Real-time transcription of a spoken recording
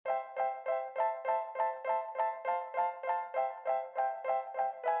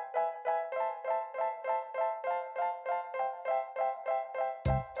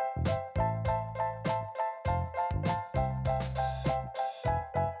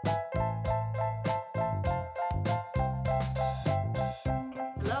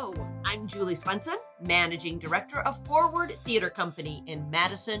Julie Swenson, Managing Director of Forward Theater Company in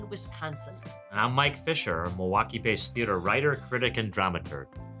Madison, Wisconsin. And I'm Mike Fisher, a Milwaukee-based theater writer, critic, and dramaturg.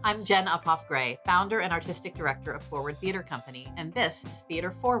 I'm Jen Uphoff-Gray, founder and artistic director of Forward Theater Company, and this is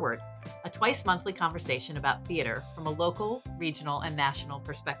Theater Forward, a twice-monthly conversation about theater from a local, regional, and national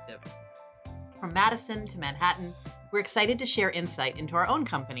perspective. From Madison to Manhattan, we're excited to share insight into our own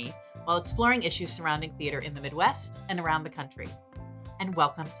company while exploring issues surrounding theater in the Midwest and around the country. And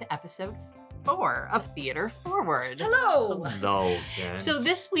welcome to episode 4 of Theater Forward. Hello. Hello, Jen. So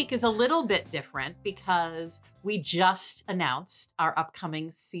this week is a little bit different because we just announced our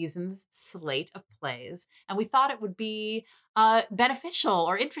upcoming season's slate of plays, and we thought it would be beneficial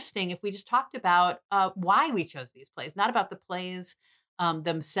or interesting if we just talked about why we chose these plays, not about the plays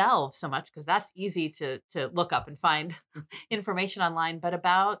themselves so much, because that's easy to look up and find information online, but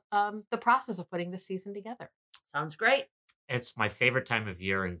about the process of putting this season together. Sounds great. It's my favorite time of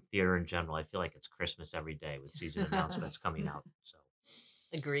year in theater in general. I feel like it's Christmas every day with season announcements coming out. So,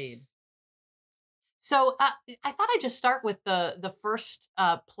 Agreed. So I thought I'd just start with the first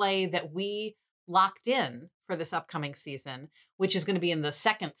play that we locked in for this upcoming season, which is going to be in the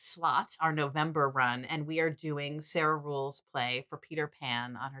second slot, our November run, and we are doing Sarah Ruhl's play for Peter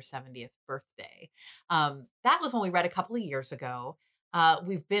Pan on her 70th birthday. That was when we read a couple of years ago.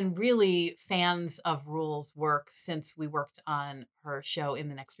 We've been really fans of Ruhl's work since we worked on her show In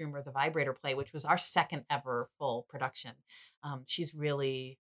the Next Room or the Vibrator play, which was our second ever full production. She's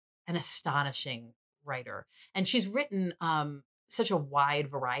really an astonishing writer, and she's written such a wide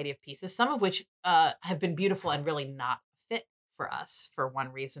variety of pieces, some of which have been beautiful and really not fit for us for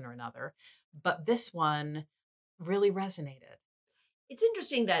one reason or another. But this one really resonated. It's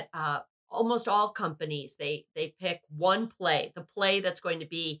interesting that almost all companies, they pick one play, the play that's going to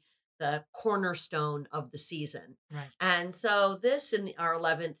be the cornerstone of the season. Right. And so this, in our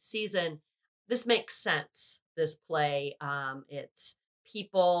 11th season, this makes sense. This play, it's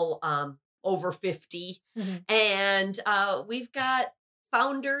people over 50. Mm-hmm. And we've got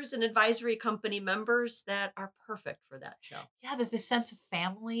founders and advisory company members that are perfect for that show. Yeah, there's this sense of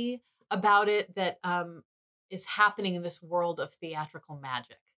family about it that is happening in this world of theatrical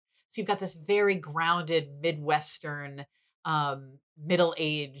magic. So you've got this very grounded Midwestern,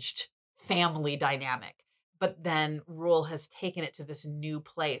 middle-aged family dynamic. But then Ruhl has taken it to this new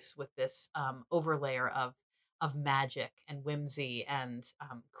place with this overlayer of magic and whimsy and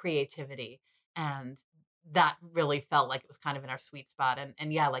creativity. And that really felt like it was kind of in our sweet spot.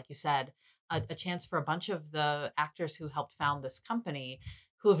 And yeah, like you said, a chance for a bunch of the actors who helped found this company,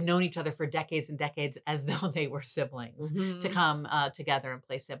 who have known each other for decades and decades as though they were siblings, to come together and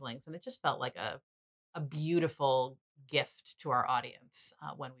play siblings. And it just felt like a beautiful gift to our audience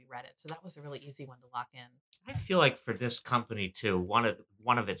when we read it. So that was a really easy one to lock in. I feel like for this company too,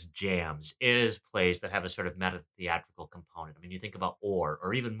 one of its jams is plays that have a sort of meta theatrical component. I mean, you think about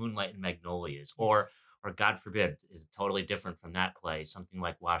or even Moonlight and Magnolias, or God forbid, is totally different from that play, something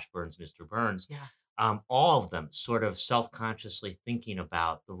like Washburn's Mr. Burns. Yeah. All of them sort of self-consciously thinking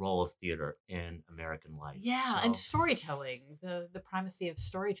about the role of theater in American life. Yeah, So, and storytelling, the primacy of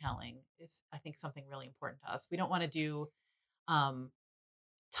storytelling is, I think, something really important to us. We don't want to do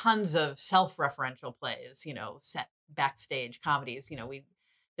tons of self-referential plays, set backstage comedies.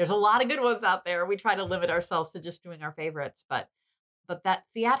 There's a lot of good ones out there. We try to limit ourselves to just doing our favorites, but that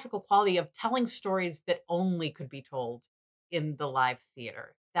theatrical quality of telling stories that only could be told in the live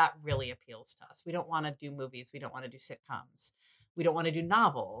theater, that really appeals to us. We don't want to do movies. We don't want to do sitcoms. We don't want to do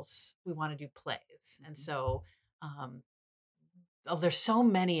novels. We want to do plays. And so there's so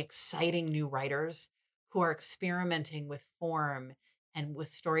many exciting new writers who are experimenting with form and with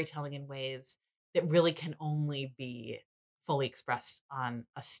storytelling in ways that really can only be fully expressed on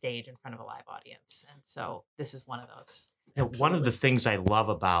a stage in front of a live audience. And so this is one of those. And one of the things I love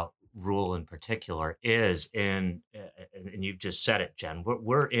about Ruhl in particular is and you've just said it, Jen,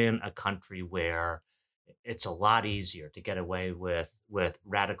 we're in a country where it's a lot easier to get away with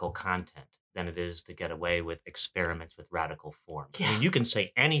radical content than it is to get away with experiments with radical form. Yeah. I mean, you can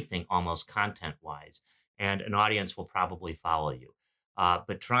say anything almost content-wise, and an audience will probably follow you.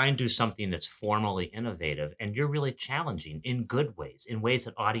 But try and do something that's formally innovative, and you're really challenging in good ways, in ways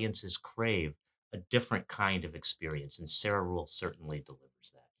that audiences crave a different kind of experience. And Sarah Ruhl certainly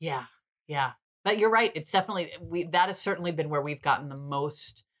delivers that. Yeah. Yeah. But you're right. It's definitely, that has certainly been where we've gotten the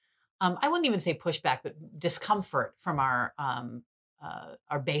most, I wouldn't even say pushback, but discomfort from our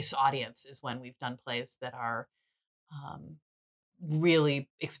base audience is when we've done plays that are really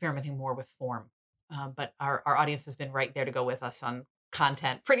experimenting more with form. But our audience has been right there to go with us on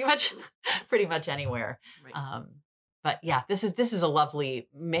content pretty much anywhere. Right. But yeah, this is a lovely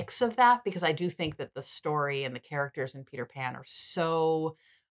mix of that, because I do think that the story and the characters in Peter Pan are so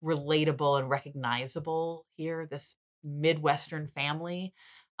relatable and recognizable here. This Midwestern family,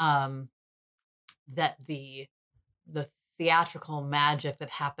 um, that the theatrical magic that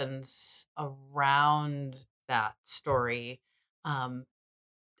happens around that story, um,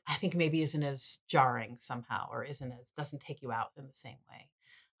 I think maybe isn't as jarring somehow, or doesn't take you out in the same way.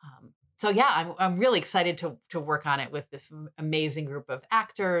 So yeah, I'm really excited to work on it with this amazing group of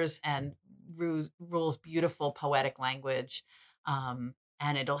actors, and Rule's beautiful poetic language.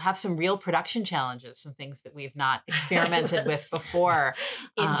 And it'll have some real production challenges, some things that we've not experimented with before.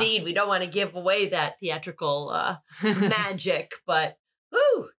 Indeed, we don't want to give away that theatrical magic, but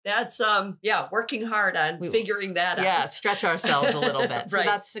whew, that's working hard on figuring that out. Yeah, stretch ourselves a little bit. So Right.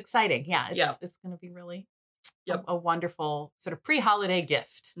 that's exciting. Yeah, it's going to be really a wonderful sort of pre-holiday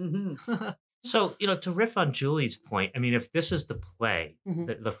gift. Mm-hmm. So, to riff on Julie's point, I mean, if this is the play,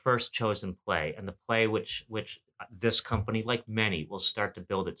 Mhm. the first chosen play, and the play which this company, like many, will start to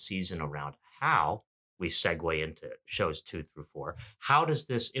build its season around, how we segue into shows 2 through 4, how does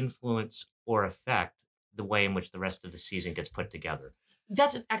this influence or affect the way in which the rest of the season gets put together?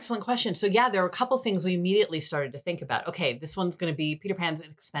 That's an excellent question. So yeah, there were a couple things we immediately started to think about. Okay, this one's going to be Peter Pan's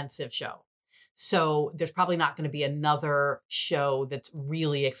an expensive show. So there's probably not going to be another show that's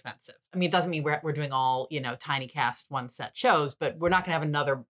really expensive. I mean, it doesn't mean we're doing all, tiny cast, one set shows, but we're not going to have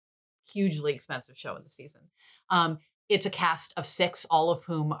another hugely expensive show in the season. It's a cast of 6, all of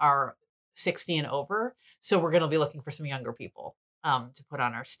whom are 60 and over. So we're going to be looking for some younger people to put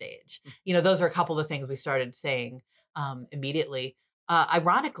on our stage. Those are a couple of the things we started saying immediately.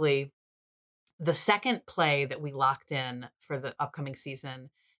 Ironically, the second play that we locked in for the upcoming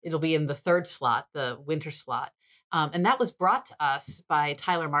season, it'll be in the 3rd slot, the winter slot. And that was brought to us by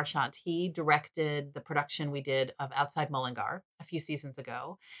Tyler Marchant. He directed the production we did of Outside Mullingar a few seasons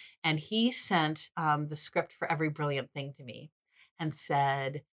ago. And he sent the script for Every Brilliant Thing to me and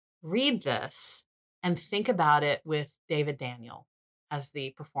said, read this and think about it with David Daniel as the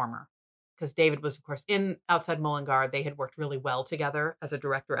performer. Because David was, of course, in Outside Mullingar. They had worked really well together as a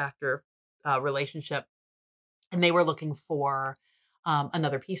director-actor relationship. And they were looking for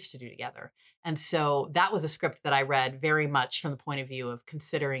another piece to do together. And so that was a script that I read very much from the point of view of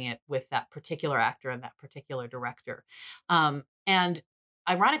considering it with that particular actor and that particular director. And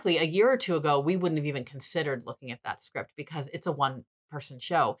ironically, a year or two ago, we wouldn't have even considered looking at that script because it's a one-person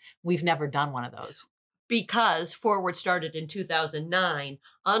show. We've never done one of those. Because Forward started in 2009,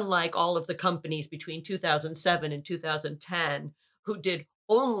 unlike all of the companies between 2007 and 2010 who did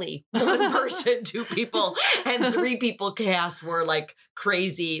only one person, 2 people, and 3 people cast were like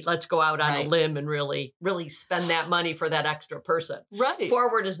crazy. Let's go out on a limb and really, really spend that money for that extra person. Right.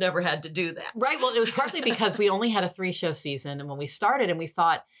 Forward has never had to do that. Right. Well, it was partly because we only had a 3-show season. And when we started and we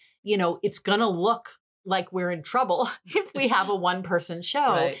thought, it's going to look like we're in trouble if we have a one-person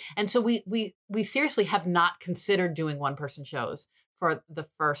show. Right. And so we seriously have not considered doing one-person shows for the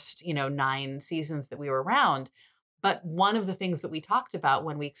first, 9 seasons that we were around. But one of the things that we talked about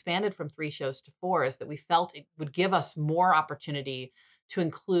when we expanded from 3 shows to 4 is that we felt it would give us more opportunity to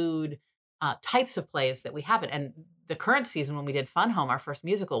include types of plays that we haven't. And the current season, when we did Fun Home, our first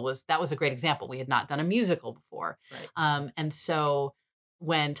musical, was a great example. We had not done a musical before. Right. And so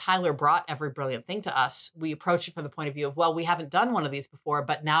when Tyler brought Every Brilliant Thing to us, we approached it from the point of view of, well, we haven't done one of these before,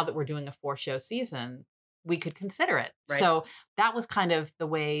 but now that we're doing a 4-show season, we could consider it. Right. So that was kind of the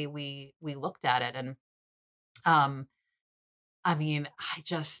way we looked at it. And I mean,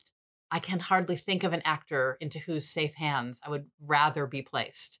 I can hardly think of an actor into whose safe hands I would rather be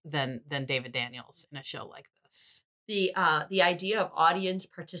placed than David Daniels in a show like this. The idea of audience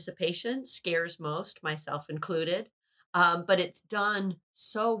participation scares most, myself included, but it's done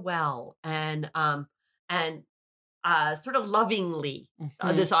so well and sort of lovingly.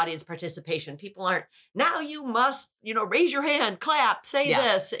 This audience participation. People aren't, now you must, raise your hand, clap, say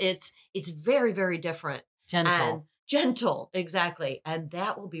this. It's very, very different. Gentle, exactly. And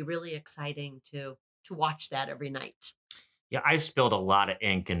that will be really exciting to watch that every night. Yeah, I spilled a lot of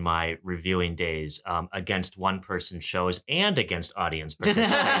ink in my reviewing days against one-person shows and against audience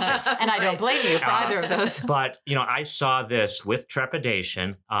participation. And I don't blame you for either of those. But, I saw this with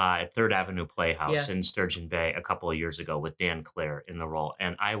trepidation at Third Avenue Playhouse in Sturgeon Bay a couple of years ago with Dan Clare in the role,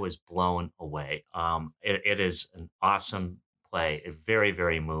 and I was blown away. It is an awesome play, very,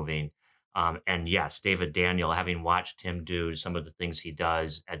 very moving. And yes, David Daniel, having watched him do some of the things he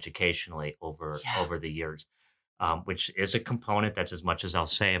does educationally over the years, which is a component. That's as much as I'll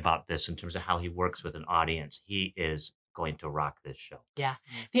say about this in terms of how he works with an audience. He is going to rock this show. Yeah.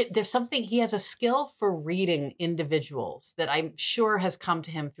 There's something, he has a skill for reading individuals that I'm sure has come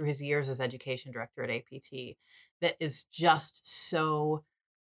to him through his years as education director at APT that is just so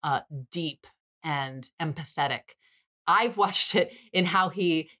deep and empathetic. I've watched it in how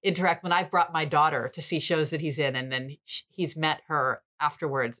he interacts when I've brought my daughter to see shows that he's in, and then he's met her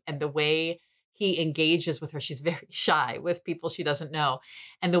afterwards, and the way he engages with her, she's very shy with people she doesn't know.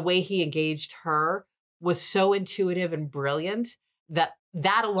 And the way he engaged her was so intuitive and brilliant that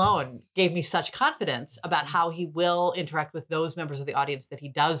alone gave me such confidence about how he will interact with those members of the audience that he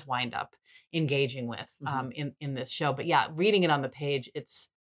does wind up engaging with in this show. But yeah, reading it on the page, it's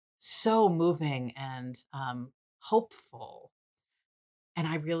so moving and hopeful. And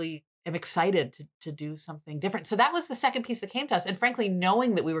I really am excited to do something different. So that was the second piece that came to us. And frankly,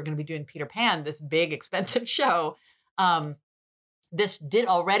 knowing that we were going to be doing Peter Pan, this big, expensive show, this did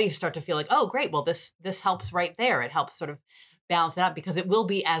already start to feel like, oh, great. Well, this helps right there. It helps sort of balance it out because it will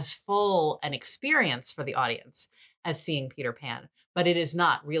be as full an experience for the audience as seeing Peter Pan, but it is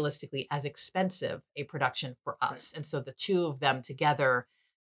not realistically as expensive a production for us. Right. And so the two of them together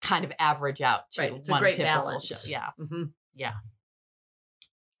kind of average out to right. It's one a great typical balance. show. Yeah. Mm-hmm. Yeah.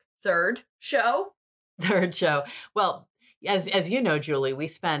 Third show. Well, as you know, Julie, we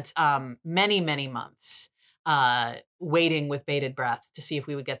spent many, many months waiting with bated breath to see if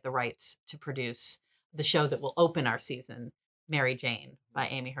we would get the rights to produce the show that will open our season, Mary Jane by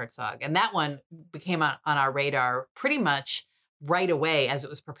Amy Herzog. And that one became on our radar pretty much right away as it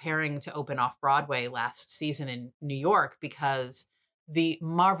was preparing to open off Broadway last season in New York, because the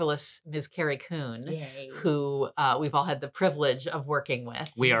marvelous Ms. Carrie Coon, who we've all had the privilege of working with.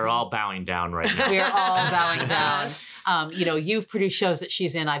 We are all bowing down right now. We are all bowing down. You've produced shows that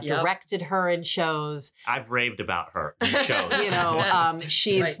she's in. I've directed her in shows. I've raved about her in shows.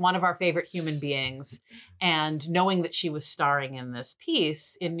 She's one of our favorite human beings. And knowing that she was starring in this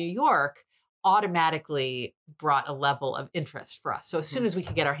piece in New York automatically brought a level of interest for us. So as soon as we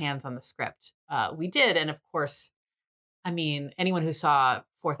could get our hands on the script, we did. And of course, I mean, anyone who saw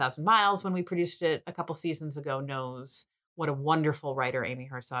 4,000 Miles when we produced it a couple seasons ago knows what a wonderful writer Amy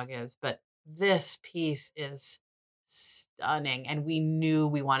Herzog is. But this piece is stunning. And we knew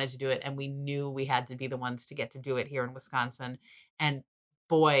we wanted to do it. And we knew we had to be the ones to get to do it here in Wisconsin. And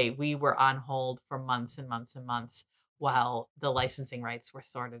boy, we were on hold for months and months and months while the licensing rights were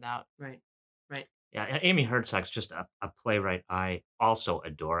sorted out. Right. Yeah, Amy Herzog's just a playwright I also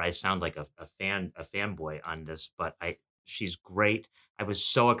adore. I sound like a fanboy on this, but she's great. I was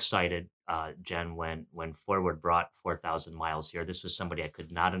so excited, Jen, when Forward brought 4,000 Miles here. This was somebody I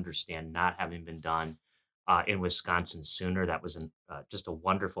could not understand not having been done in Wisconsin sooner. That was just a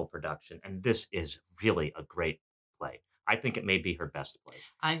wonderful production, and this is really a great play. I think it may be her best play.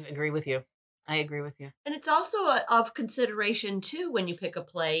 I agree with you. And it's also of consideration, too, when you pick a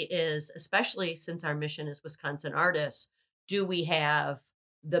play is, especially since our mission is Wisconsin artists, do we have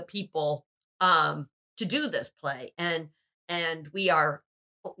the people to do this play? And we are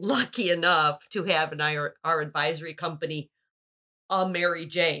lucky enough to have in our advisory company a Mary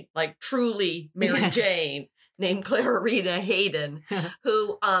Jane, like truly Mary Jane, named Clararina Hayden,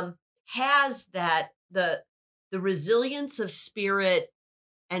 who has that the resilience of spirit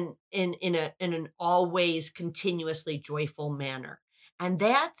and in an always continuously joyful manner. And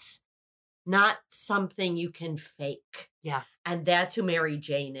that's not something you can fake. Yeah. And that's who Mary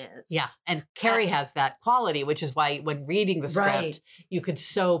Jane is. Yeah. And Carrie has that quality, which is why when reading the script, you could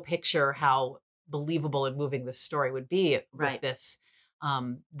so picture how believable and moving this story would be with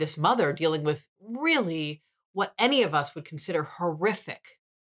this mother dealing with really what any of us would consider horrific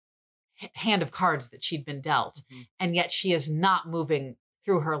hand of cards that she'd been dealt. Mm-hmm. And yet she is not moving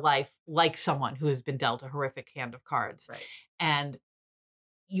through her life like someone who has been dealt a horrific hand of cards. Right. And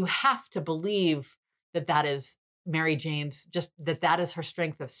you have to believe that is Mary Jane's, just that is her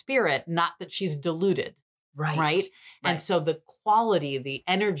strength of spirit, not that she's deluded. Right. And so the quality, the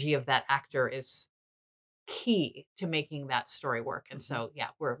energy of that actor is key to making that story work. And so, yeah,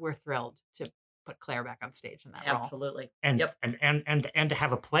 we're thrilled to put Claire back on stage in that role. Absolutely. And to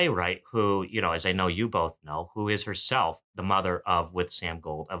have a playwright who, as I know you both know, who is herself the mother of, with Sam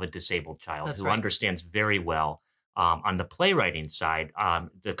Gold, of a disabled child. That's who understands very well on the playwriting side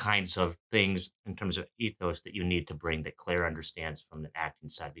the kinds of things in terms of ethos that you need to bring that Claire understands from the acting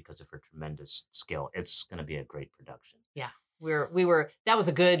side because of her tremendous skill. It's going to be a great production. Yeah. We were that was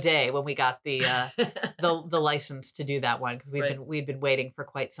a good day when we got the license to do that one, because we'd been waiting for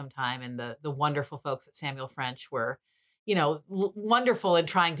quite some time, and the wonderful folks at Samuel French were, wonderful in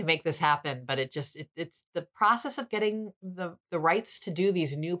trying to make this happen. But it's the process of getting the rights to do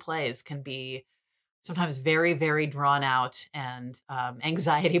these new plays can be sometimes very, very drawn out and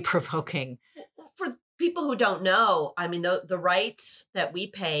anxiety provoking. For people who don't know, I mean, the rights that we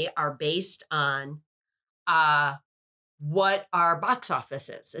pay are based on what our box office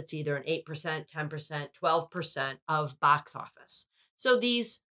is. It's either an 8%, 10%, 12% of box office. So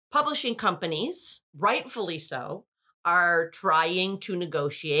these publishing companies, rightfully so, are trying to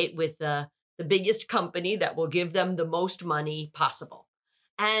negotiate with the biggest company that will give them the most money possible.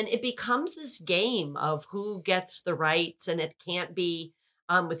 And it becomes this game of who gets the rights, and it can't be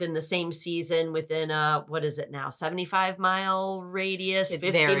within the same season, within what is it now, 75-mile radius,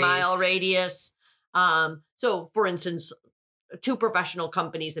 50-mile radius. So for instance, two professional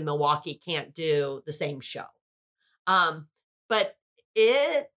companies in Milwaukee can't do the same show. But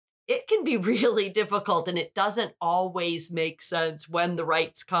it can be really difficult, and it doesn't always make sense when the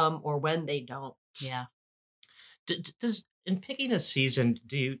rights come or when they don't. Yeah. Does in picking a season,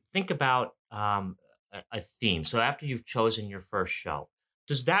 do you think about a theme? So after you've chosen your first show,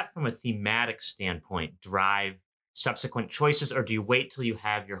 does that from a thematic standpoint drive subsequent choices, or do you wait till you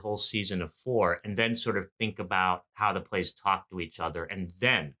have your whole season of 4 and then sort of think about how the plays talk to each other and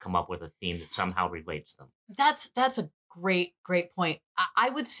then come up with a theme that somehow relates them? That's a great point. I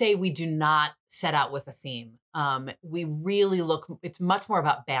would say we do not set out with a theme. We really it's much more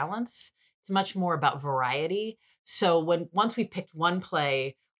about balance. It's much more about variety. So once we've picked one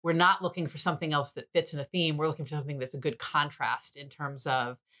play, we're not looking for something else that fits in a theme. We're looking for something that's a good contrast in terms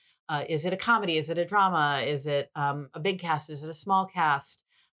of, is it a comedy? Is it a drama? Is it a big cast? Is it a small cast?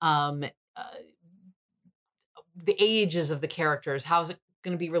 The ages of the characters. How is it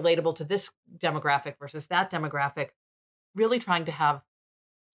going to be relatable to this demographic versus that demographic? Really trying to have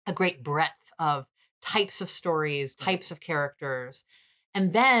a great breadth of types of stories, types of characters.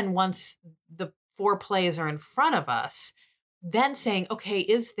 And then once the 4 plays are in front of us, then saying, okay,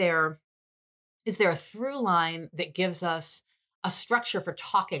 is there a through line that gives us a structure for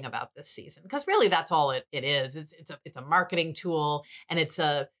talking about this season? Because really that's all it is. It's a marketing tool, and it's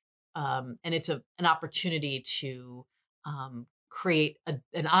an opportunity to create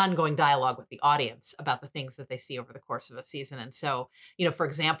an ongoing dialogue with the audience about the things that they see over the course of a season. And so, for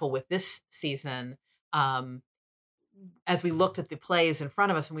example, with this season, as we looked at the plays in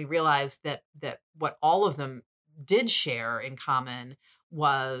front of us, and we realized that what all of them did share in common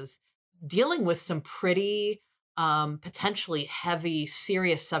was dealing with some pretty potentially heavy,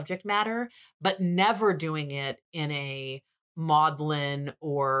 serious subject matter, but never doing it in a maudlin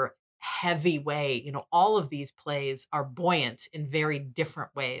or heavy way. All of these plays are buoyant in very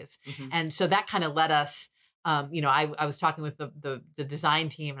different ways. Mm-hmm. And so that kind of led us, I was talking with the design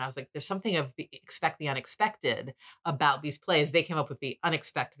team, and I was like, there's something of the expect the unexpected about these plays. They came up with the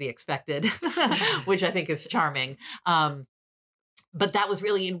unexpect the expected, which I think is charming. But that was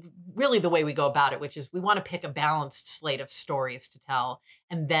really the way we go about it, which is we want to pick a balanced slate of stories to tell,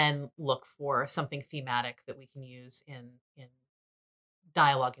 and then look for something thematic that we can use in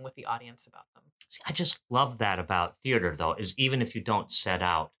dialoguing with the audience about them. See, I just love that about theater, though, is even if you don't set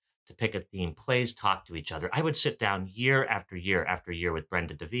out to pick a theme, plays talk to each other. I would sit down year after year after year with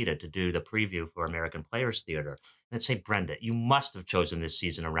Brenda DeVita to do the preview for American Players Theater. And I'd say, Brenda, you must have chosen this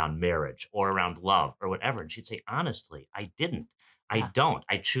season around marriage or around love or whatever. And she'd say, honestly, I didn't. I don't.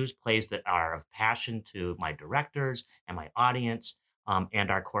 I choose plays that are of passion to my directors and my audience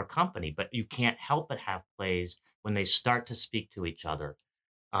and our core company. But you can't help but have plays, when they start to speak to each other,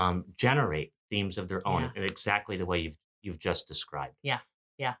 generate themes of their own in exactly the way you've just described. Yeah.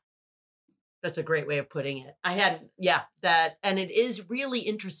 That's a great way of putting it. That, and it is really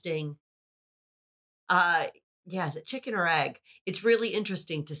interesting. Is it chicken or egg? It's really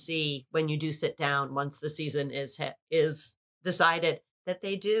interesting to see when you do sit down once the season is decided that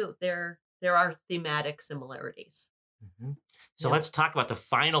there are thematic similarities. Mm-hmm. So let's talk about the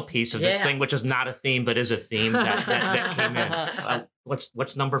final piece of this thing, which is not a theme, but is a theme that came in.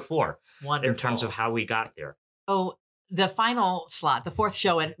 What's number 4? Wonderful. In terms of how we got there? Oh, the final slot, the 4th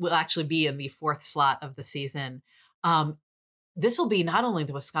show, it will actually be in the 4th slot of the season. This will be not only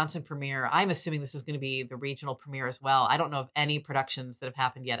the Wisconsin premiere, I'm assuming this is going to be the regional premiere as well. I don't know of any productions that have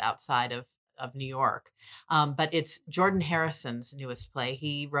happened yet outside of New York. But it's Jordan Harrison's newest play.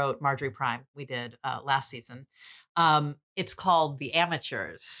 He wrote Marjorie Prime. We did last season. It's called The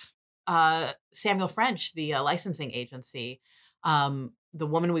Amateurs. Samuel French, the licensing agency, the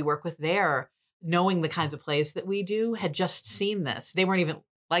woman we work with there, knowing the kinds of plays that we do, had just seen this. They weren't even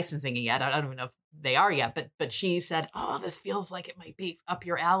licensing it yet. I don't even know if they are yet, but she said, oh, this feels like it might be up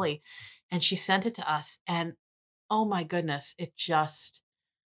your alley. And she sent it to us. And oh my goodness, it just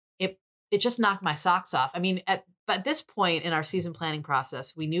knocked my socks off. I mean, at this point in our season planning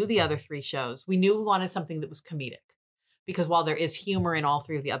process, we knew the other 3 shows. We knew we wanted something that was comedic, because while there is humor in all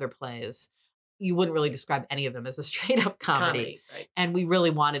 3 of the other plays, you wouldn't really describe any of them as a straight up comedy. Right. And we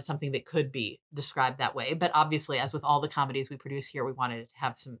really wanted something that could be described that way. But obviously, as with all the comedies we produce here, we wanted it to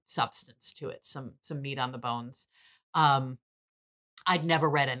have some substance to it, some meat on the bones. I'd never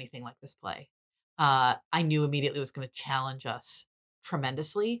read anything like this play. I knew immediately it was going to challenge us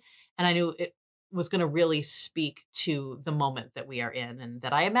tremendously. And I knew it was going to really speak to the moment that we are in, and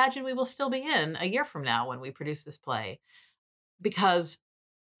that I imagine we will still be in a year from now when we produce this play. Because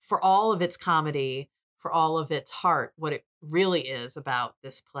for all of its comedy, for all of its heart, what it really is about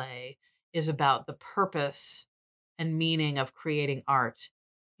this play is about the purpose and meaning of creating art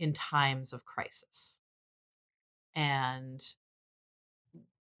in times of crisis. And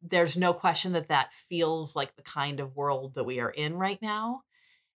there's no question that that feels like the kind of world that we are in right now.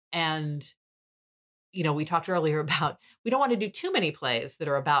 And, you know, we talked earlier about, we don't want to do too many plays that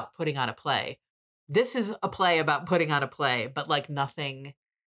are about putting on a play. This is a play about putting on a play, but like nothing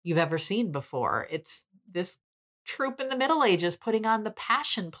you've ever seen before. It's this troupe in the Middle Ages putting on the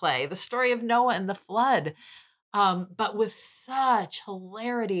Passion Play, the story of Noah and the flood, but with such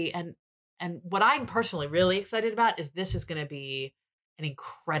hilarity. And what I'm personally really excited about is this is going to be an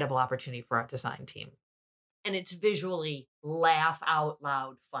incredible opportunity for our design team. And it's visually laugh out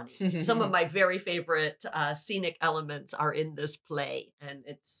loud funny. Some of my very favorite scenic elements are in this play, and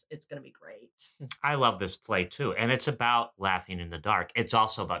it's going to be great. I love this play too. And it's about laughing in the dark. It's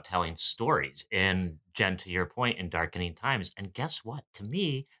also about telling stories. And Jen, to your point, in darkening times. And guess what? To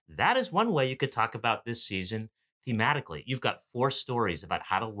me, that is one way you could talk about this season thematically. You've got 4 stories about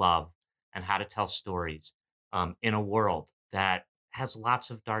how to love and how to tell stories in a world that has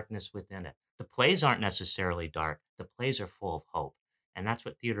lots of darkness within it. The plays aren't necessarily dark. The plays are full of hope. And that's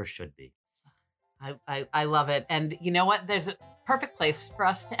what theater should be. I love it. And you know what? There's a perfect place for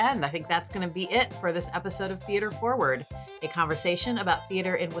us to end. I think that's going to be it for this episode of Theater Forward, a conversation about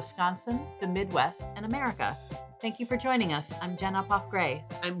theater in Wisconsin, the Midwest, and America. Thank you for joining us. I'm Jen Uphoff-Gray.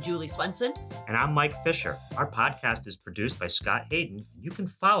 I'm Julie Swenson. And I'm Mike Fisher. Our podcast is produced by Scott Hayden. You can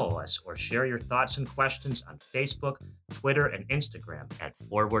follow us or share your thoughts and questions on Facebook, Twitter, and Instagram at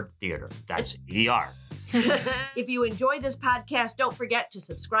Forward Theater. That's ER. If you enjoy this podcast, don't forget to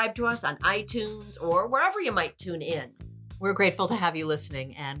subscribe to us on iTunes or wherever you might tune in. We're grateful to have you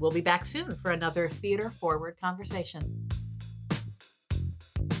listening, and we'll be back soon for another Theater Forward conversation.